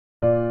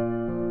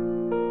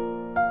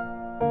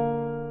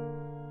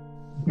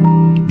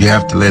You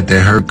have to let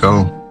that hurt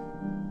go.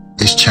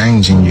 It's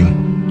changing you.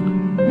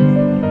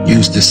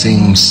 Used to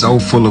seem so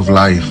full of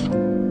life,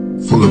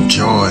 full of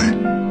joy,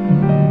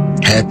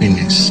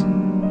 happiness.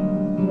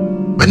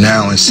 But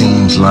now it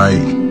seems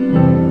like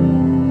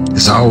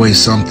there's always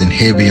something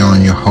heavy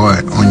on your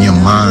heart, on your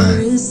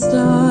mind.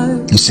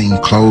 You seem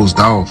closed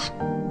off.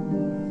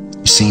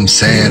 You seem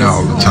sad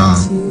all the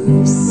time.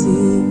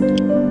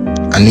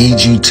 I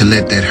need you to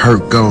let that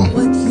hurt go.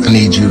 I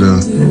need you to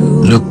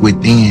look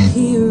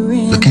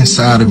within, look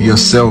inside of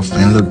yourself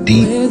and look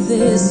deep.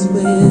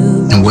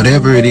 And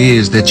whatever it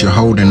is that you're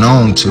holding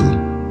on to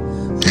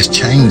that's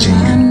changing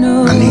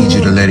you, I need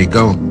you to let it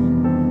go.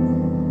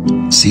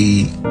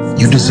 See,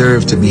 you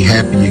deserve to be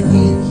happy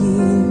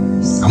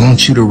again. I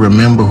want you to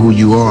remember who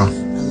you are.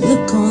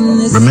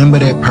 Remember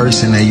that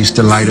person that used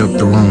to light up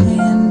the room.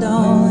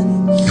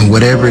 And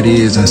whatever it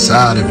is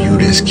inside of you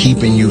that's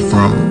keeping you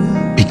from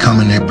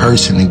becoming that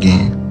person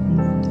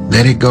again,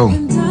 let it go.